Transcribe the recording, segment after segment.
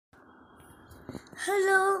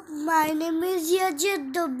Hello, my name is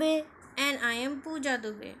Yajid Dubey. And I am Pooja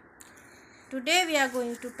Dubey. Today we are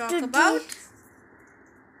going to talk Today, about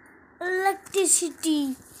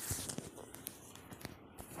electricity.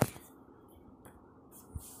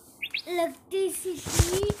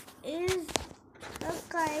 Electricity is a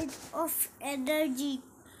kind of energy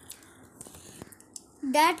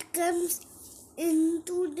that comes in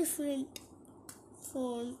two different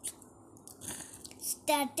forms.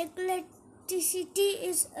 Static electricity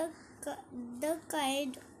is the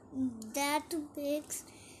kind that makes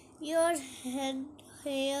your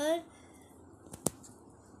hair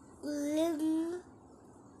cling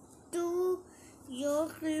to your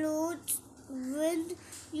clothes when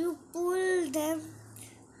you pull them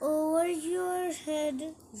over your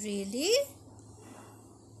head. really?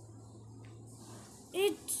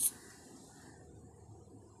 It's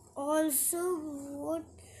also what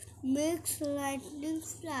makes lightning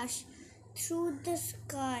flash through the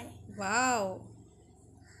sky. Wow.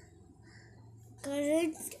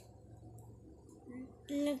 Current,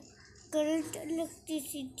 current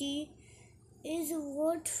electricity is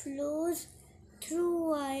what flows through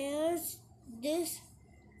wires. This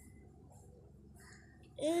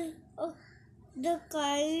is the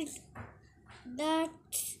kind that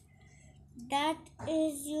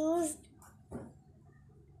is used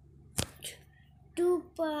to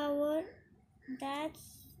power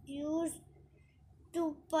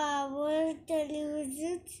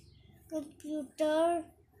televisions, computers,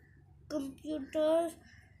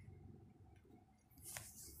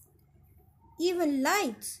 Even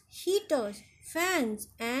lights, heaters, fans,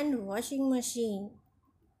 and washing machine.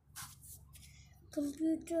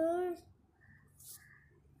 computers,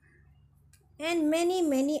 And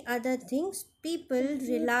many other things people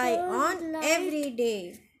rely on light, every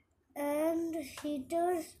day. and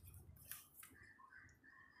heaters.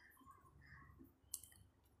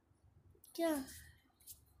 Yeah.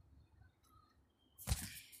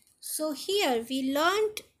 So here we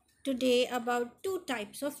learned today about two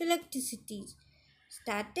types of electricity,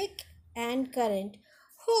 static and current.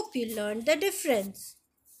 Hope you learned the difference.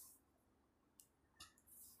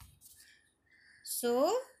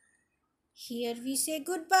 So here we say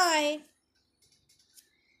goodbye.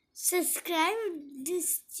 Subscribe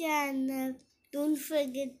this channel. Don't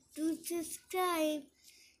forget to subscribe.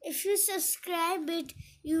 If you subscribe it,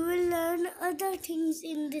 you will learn other things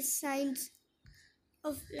in the science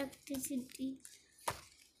of electricity.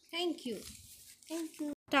 Thank you. Thank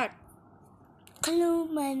you. Start. Hello,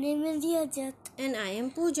 my name is Yajat. And I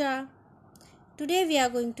am Pooja. Today we are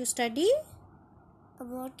going to study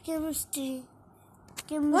About chemistry.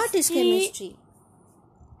 what is chemistry?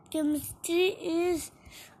 Chemistry is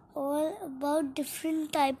all about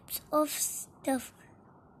different types of stuff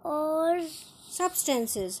or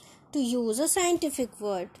Substances, to use a scientific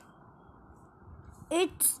word.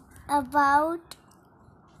 it's about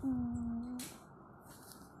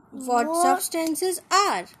What substances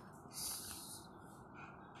are?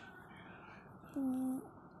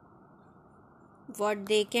 What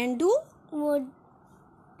they can do? what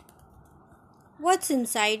What's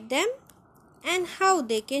inside them? And how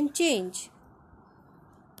they can change.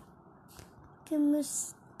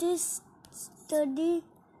 chemists study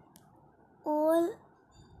all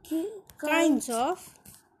Kinds of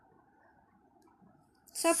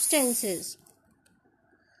substances.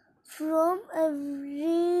 from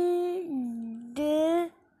everyday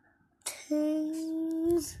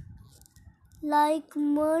things like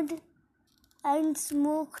mud and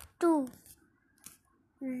smoke to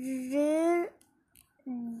rare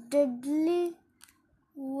deadly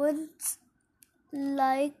ones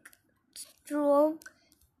like strong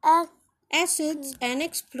Acids and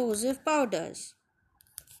explosive powders.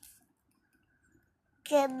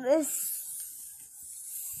 chemists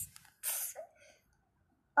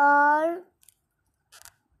are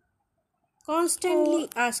Constantly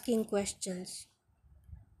asking questions.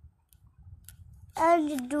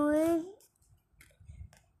 and doing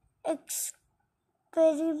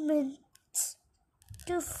experiments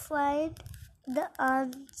to find the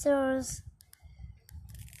answers.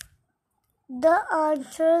 The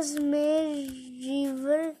answers may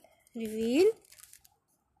Reveal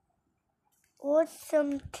what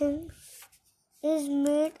something is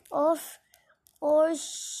made of or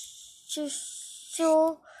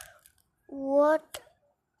show what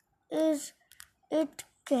is it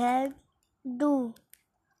can do.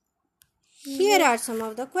 Here are some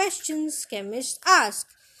of the questions chemists ask.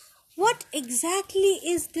 What exactly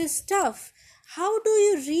is this stuff? How do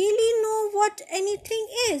you really know what anything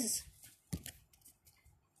is?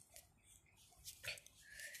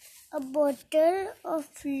 A bottle of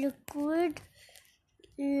liquid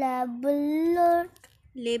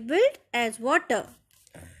labeled as water.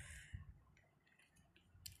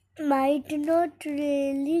 Might not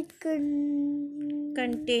really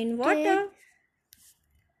Contain water.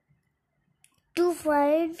 To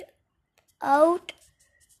find out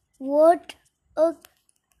what a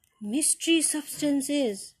Mystery substance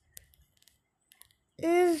is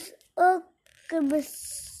a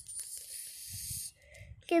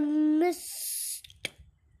chemist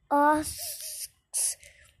asks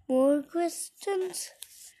more questions.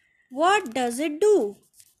 What does it do?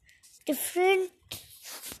 Different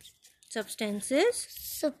Substances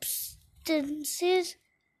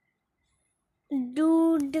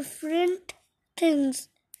do different things.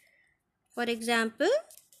 For example,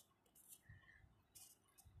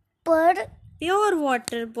 Pure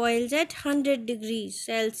water boils at 100 degrees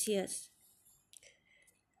Celsius.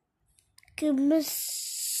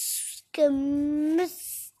 Chemists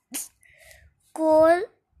call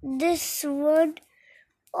this one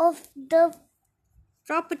of the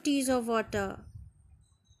Properties of water.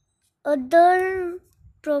 Other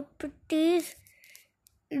properties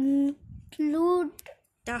include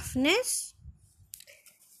Toughness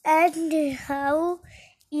and how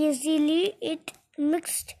easily it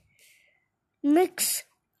mix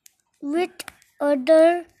with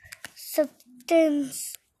other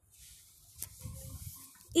substances.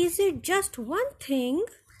 Is it just one thing?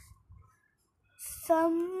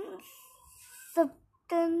 Some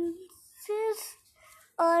substances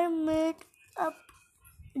are made up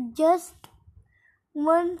just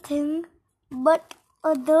one thing, but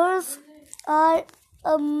others are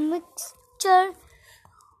a mixture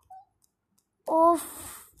of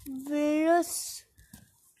various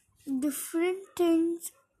different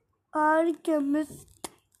things. A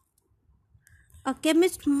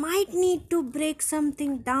chemist might need to break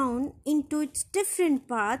something down into its different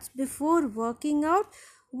parts before working out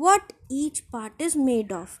what each part is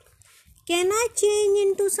made of. Can I change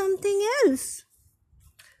into something else?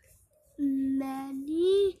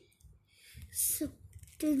 Many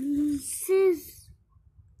substances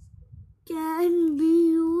can be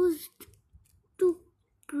used to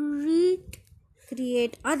create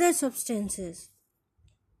other substances.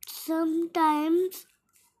 Sometimes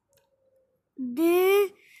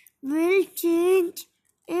they will change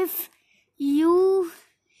if you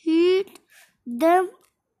heat them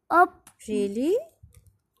up. Really?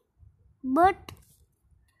 But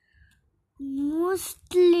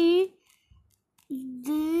mostly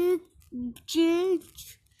they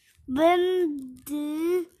change when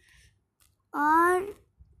they are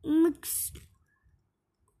mixed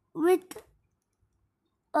with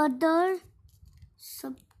other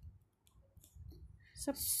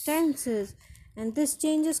substances, and this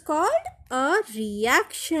change is called a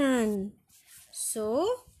reaction.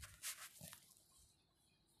 So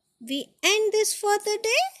we end this for the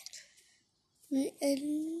day.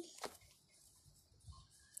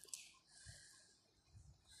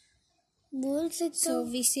 So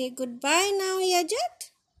we say goodbye now,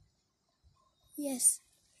 Yajat. Yes.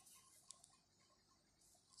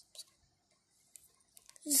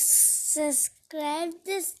 Subscribe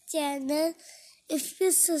this channel. If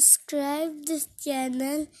you subscribe this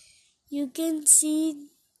channel, you can see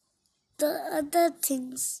the other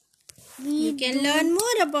things. You can learn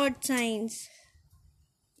more about science.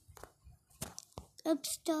 अब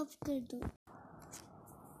stop कर दो.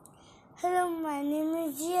 Hello, my name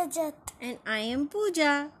is Yajat. And I am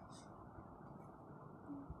Pooja.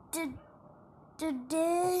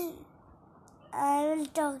 Today I will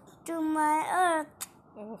talk to my earth.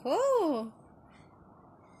 Oh.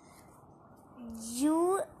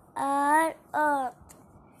 You are earth.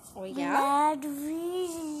 Oh yeah. Glad we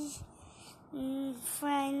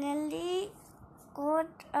finally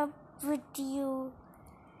caught up with you.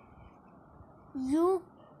 You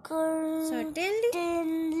certainly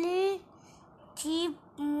keep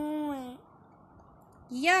moving.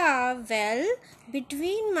 Yeah, well,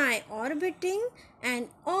 between my orbiting and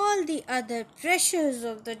all the other pressures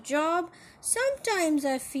of the job, sometimes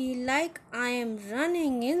I feel like I am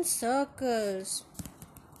running in circles.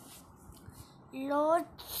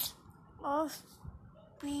 Lots of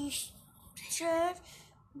pressure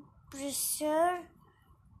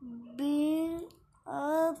being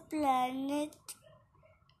a planet.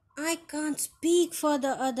 I can't speak for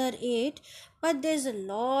the other 8, but there's a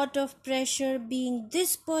lot of pressure being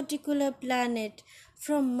this particular planet.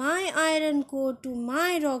 From my iron core to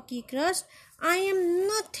my rocky crust, I am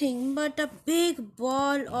nothing but a big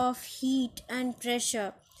ball of heat and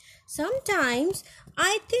pressure. Sometimes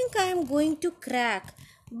I think I am going to crack,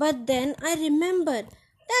 but then I remember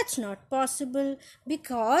that's not possible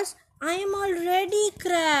because I am already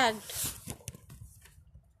cracked.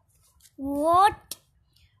 What?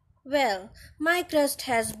 Well, my crust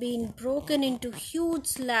has been broken into huge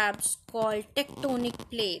slabs called tectonic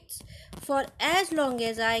plates for as long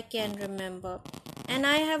as I can remember. And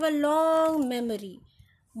I have a long memory.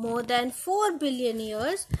 More than 4 billion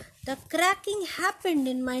years, the cracking happened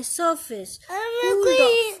in my surface, cooled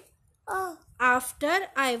off Oh, after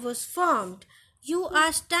I was formed. You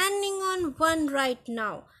are standing on one right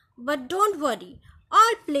now. But don't worry,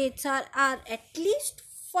 all plates are at least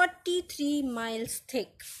 43 miles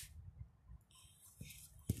thick.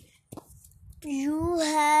 you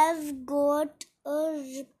have got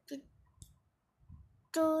a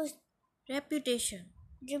Reputation.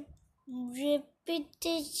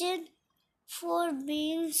 reputation for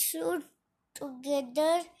being so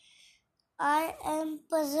together. I am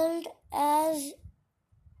puzzled as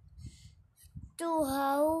to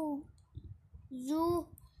how you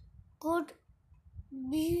could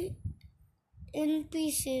be in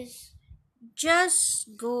pieces.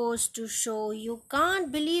 Just goes to show you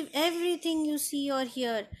can't believe everything you see or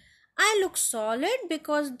hear. I look solid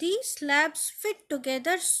because these slabs fit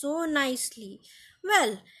together so nicely.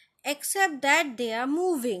 Well, except that they are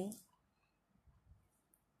moving.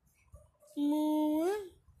 Moon,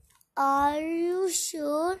 are you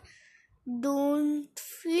sure? Don't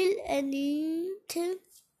feel anything?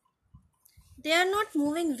 They are not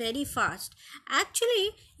moving very fast.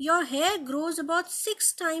 Actually, your hair grows about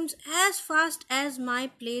 6 times as fast as my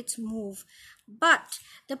plates move. But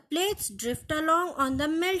the plates drift along on the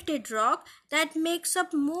melted rock that makes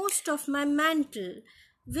up most of my mantle,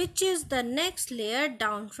 which is the next layer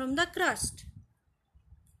down from the crust.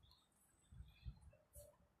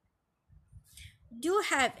 Do you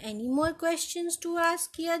have any more questions to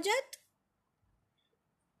ask, Yajat?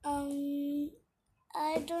 Um,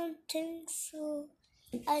 I don't think so.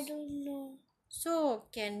 I don't know. So,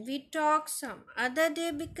 can we talk some other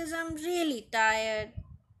day because I'm really tired?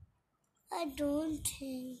 I don't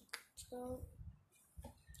think so.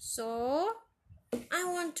 So, I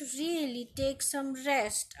want to really take some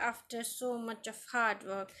rest after so much of hard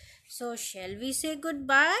work. So, shall we say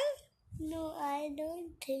goodbye? No, I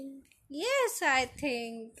don't think. Yes, I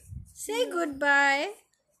think. Say No. goodbye.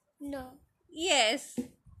 No. Yes.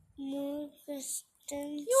 More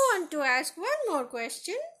questions? You want to ask one more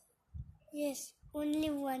question? Yes, only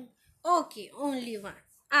one. Okay, only one.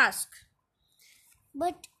 Ask.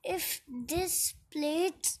 But if these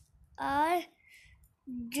plates are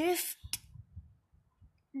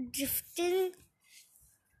drifting,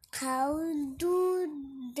 how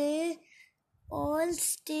do they all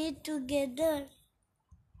stay together?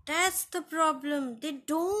 That's the problem. They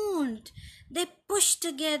don't. They push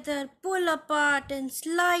together, pull apart, and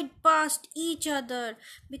slide past each other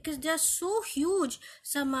because they're so huge.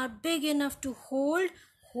 Some are big enough to hold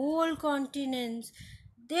whole continents.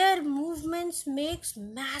 Their movements makes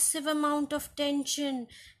massive amount of tension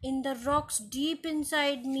in the rocks deep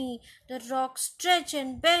inside me. The rocks stretch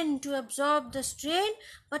and bend to absorb the strain,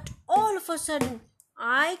 but all of a sudden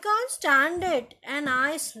I can't stand it and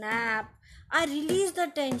I snap. I release the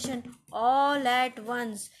tension all at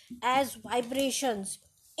once as vibrations.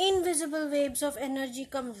 Invisible waves of energy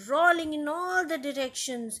come rolling in all the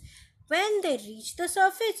directions. When they reach the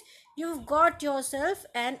surface, you've got yourself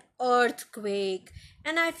an earthquake,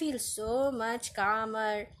 and I feel so much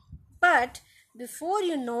calmer. But before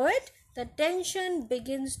you know it, the tension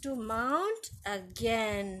begins to mount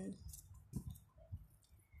again.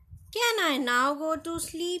 Can I now go to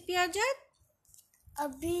sleep, Yajat?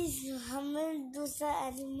 अभी हमें दूसरा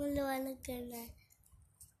animal वाला करना है.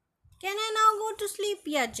 Can I now go to sleep,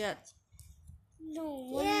 Yajat? No,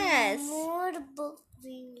 Yes. one more book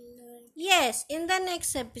we learn. Yes, in the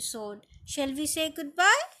next episode. Shall we say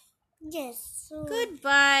goodbye? Yes. So,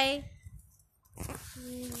 Goodbye.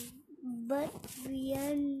 but we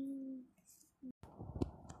are.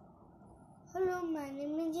 Hello, my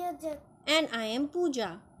name is Yajat. And I am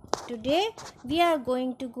Pooja. Today we are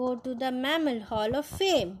going to go to the Mammal Hall of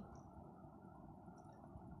Fame.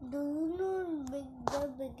 Do you know the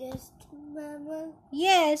biggest mammal?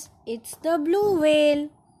 Yes, it's the blue whale.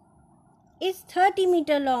 It's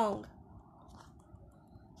 30-meter long.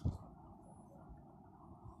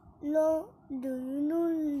 No. Do you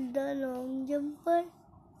know the long jumper?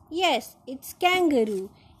 Yes, it's kangaroo.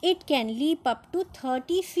 It can leap up to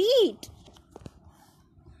 30 feet.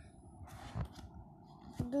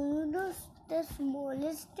 Do you know the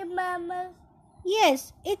smallest mammal?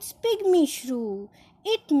 Yes, it's pygmy shrew.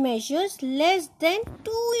 It measures less than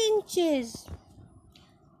 2 inches.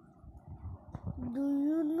 Do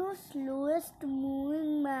you know slowest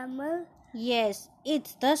moving mammal? Yes,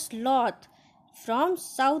 it's the sloth from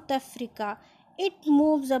South Africa. It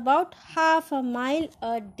moves about half a mile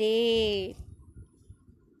a day.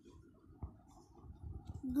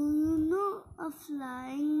 Do you know a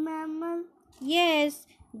flying mammal? Yes,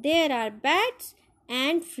 there are bats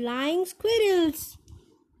and flying squirrels.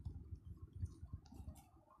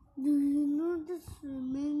 Do you know the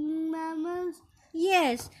swimming mammals?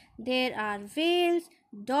 Yes, there are whales,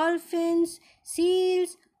 dolphins,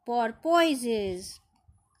 seals, porpoises.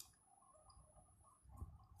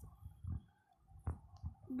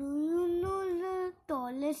 Do you know the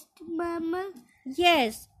tallest mammal?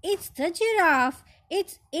 Yes, it's the giraffe.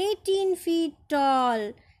 It's 18 feet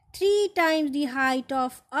tall, 3 times the height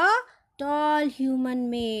of a tall human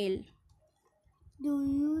male. Do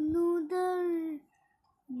you know the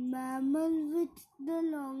mammal with the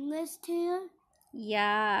longest hair?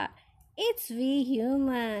 Yeah, it's we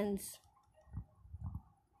humans.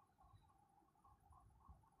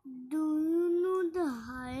 Do you know the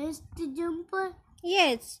highest jumper?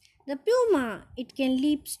 Yes, the puma. It can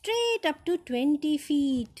leap straight up to 20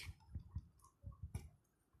 feet.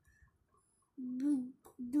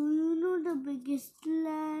 Do you know the biggest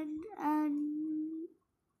land and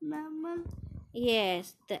mammal?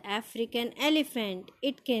 Yes, the African elephant.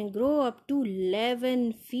 It can grow up to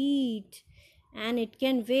 11 feet and it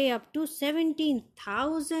can weigh up to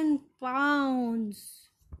 17,000 pounds.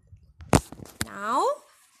 Now,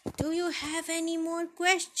 do you have any more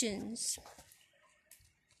questions?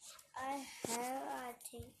 I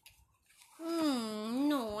think.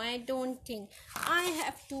 No, I don't think. I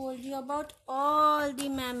have told you about all the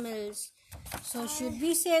mammals. So, should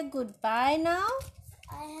we say goodbye now?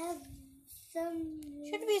 I have some.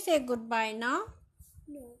 Should we say goodbye now?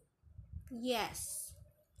 No. Yes.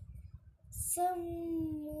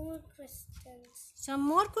 Some more questions. Some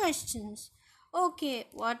more questions. Okay,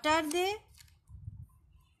 what are they?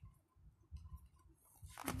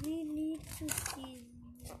 We need to see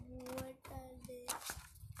what are they.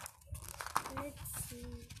 Let's see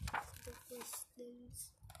the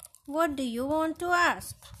questions. What do you want to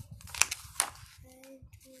ask? I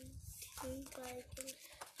don't think I can.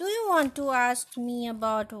 Do you want to ask me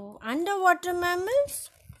about underwater mammals?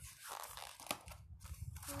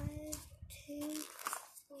 I think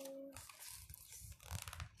so.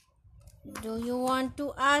 Do you want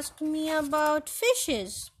to ask me about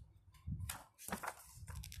fishes?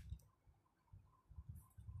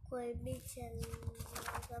 कोई भी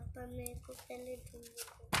चलेगा पर मेरे को पहले ढूंढने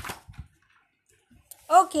को.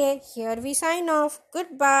 Okay, here we sign off.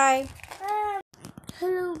 Goodbye.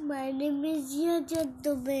 Hello, my name is Yajat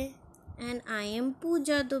Dubey. And I am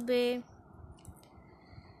Pooja Dubey.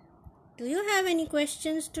 Do you have any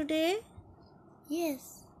questions today?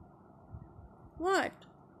 Yes. What?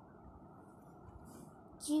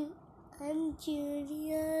 I'm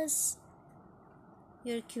curious.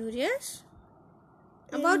 You're curious?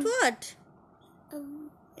 About what?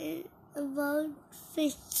 About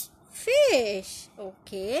fish. Fish.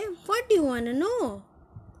 Okay. What do you want to know?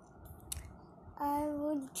 I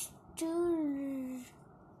want to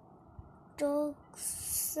talk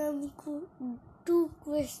some two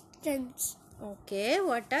questions. Okay.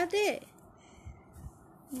 What are they?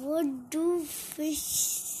 What do fish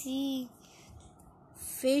see?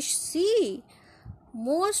 Fish see.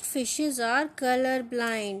 Most fishes are color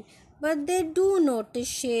blind, but they do notice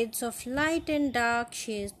shades of light and dark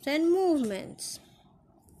shapes and movements.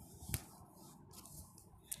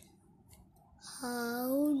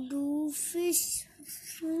 How do fish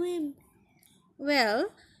swim?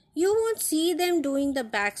 Well, you won't see them doing the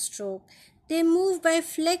backstroke. They move by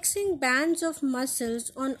flexing bands of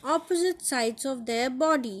muscles on opposite sides of their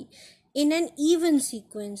body in an even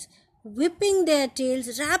sequence, whipping their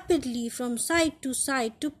tails rapidly from side to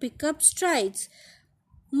side to pick up strides,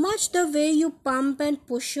 much the way you pump and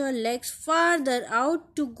push your legs farther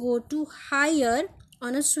out to go to higher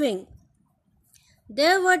on a swing.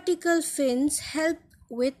 Their vertical fins help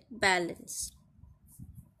with balance.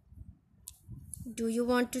 Do you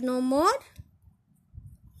want to know more?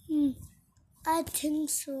 I think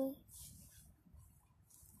so.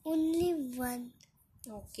 Only one.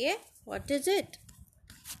 Okay, what is it?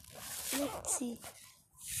 Let's see.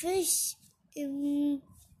 Fish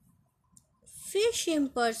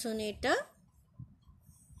impersonator.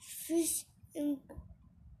 Fish impersonator.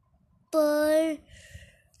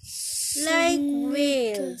 Like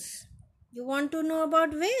whales. You want to know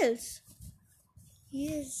about whales?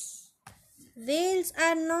 Yes. Whales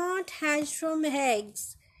are not hatched from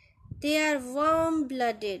eggs. They are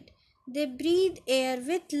warm-blooded. They breathe air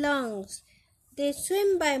with lungs. They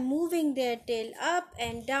swim by moving their tail up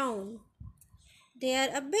and down. They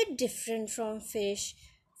are a bit different from fish.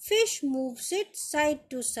 Fish moves it side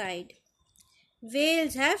to side.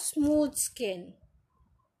 Whales have smooth skin.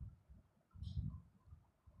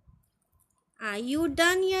 Are you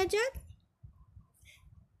done, Yajat?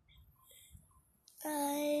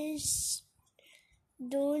 I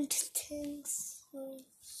don't think so.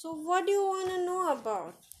 So, what do you want to know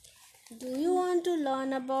about? Do you want to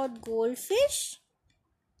learn about goldfish?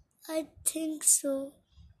 I think so.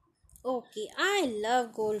 Okay, I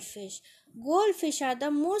love goldfish. Goldfish are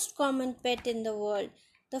the most common pet in the world.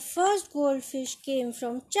 The first goldfish came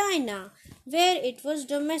from China, where it was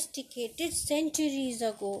domesticated centuries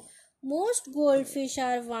ago. Most goldfish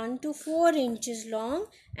are 1 to 4 inches long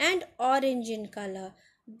and orange in color.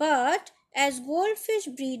 But as goldfish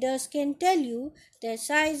breeders can tell you, their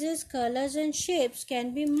sizes, colors, and shapes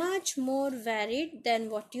can be much more varied than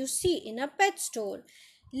what you see in a pet store.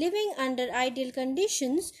 Living under ideal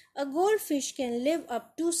conditions, a goldfish can live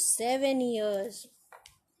up to 7 years.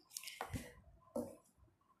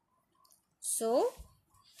 So,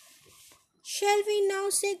 shall we now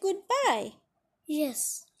say goodbye?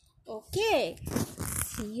 Yes. Okay.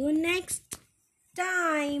 See you next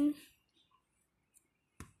time.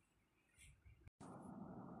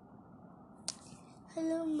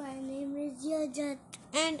 Hello, my name is Yajat.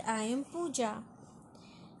 And I am Pooja.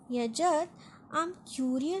 Yajat, I'm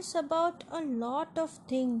curious about a lot of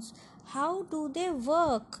things. How do they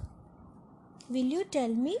work? Will you tell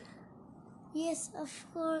me? Yes, of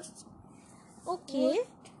course. Okay.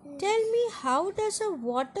 Tell me, how does a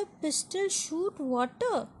water pistol shoot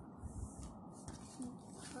water?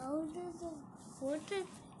 How does a water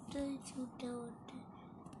pistol shoot a water?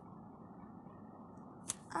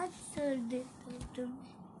 Answer this to me.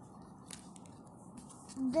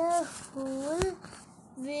 The hole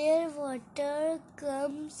where water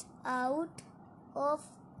comes out of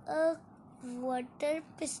a water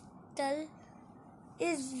pistol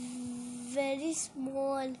is very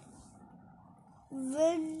small.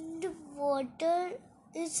 When the water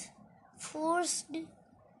is forced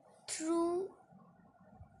through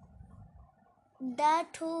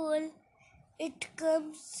that hole, it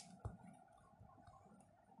comes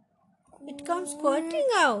Squirting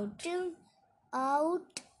out.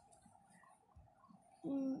 out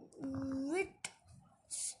with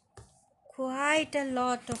Quite a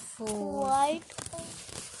lot of force. quite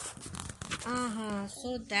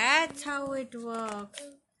So that's how it works.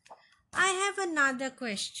 I have another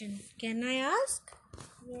question. Can I ask?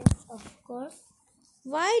 yes, of course.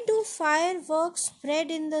 Why do fireworks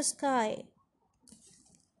spread in the sky?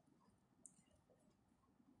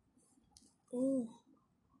 Oh,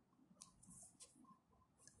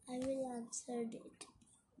 I will answer it.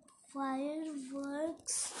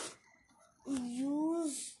 Fireworks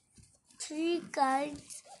use 3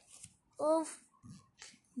 kinds of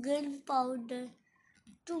gunpowder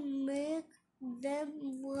to make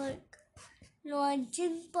them work.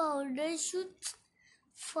 Launching powder shoots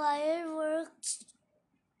fireworks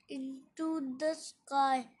into the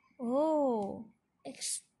sky. Oh,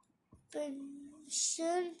 Expansion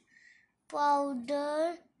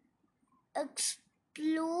powder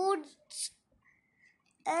explodes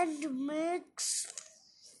and makes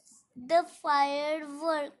the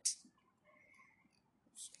fireworks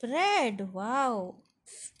spread. Wow.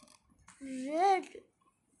 red.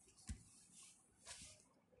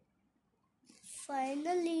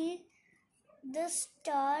 Finally, the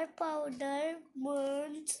star powder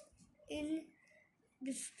burns in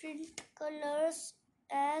different colors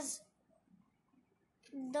as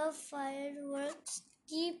the fireworks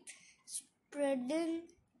keep spreading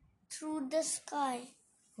through the sky.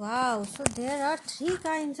 Wow, so there are 3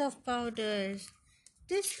 kinds of powders.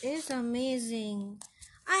 This is amazing.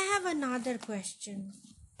 I have another question.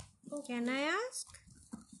 Can I ask?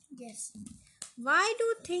 Yes. Why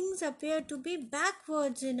do things appear to be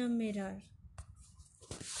backwards in a mirror?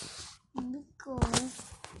 Because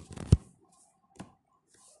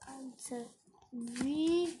answer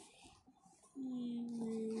we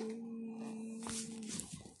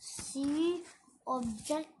see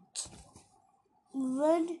objects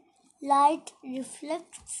when light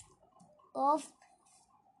reflects off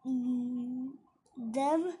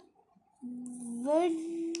them. When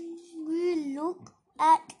we look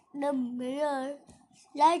at the mirror,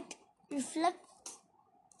 light reflects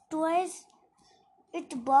twice.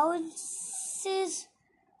 It bounces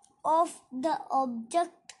off the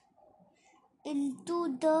object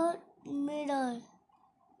into the mirror.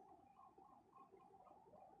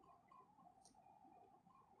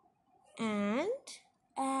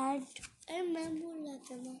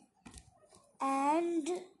 And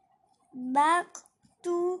back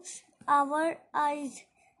to our eyes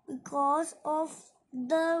because of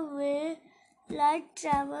the way light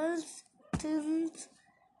travels. Things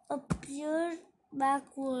appear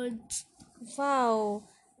backwards. Wow,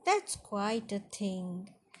 that's quite a thing.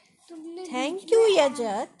 तुमने Thank beach you, में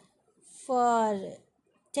Yajat, for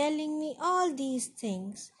telling me all these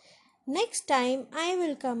things. Next time, I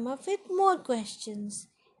will come up with more questions.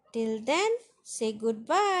 Till then, say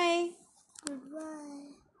goodbye. Goodbye.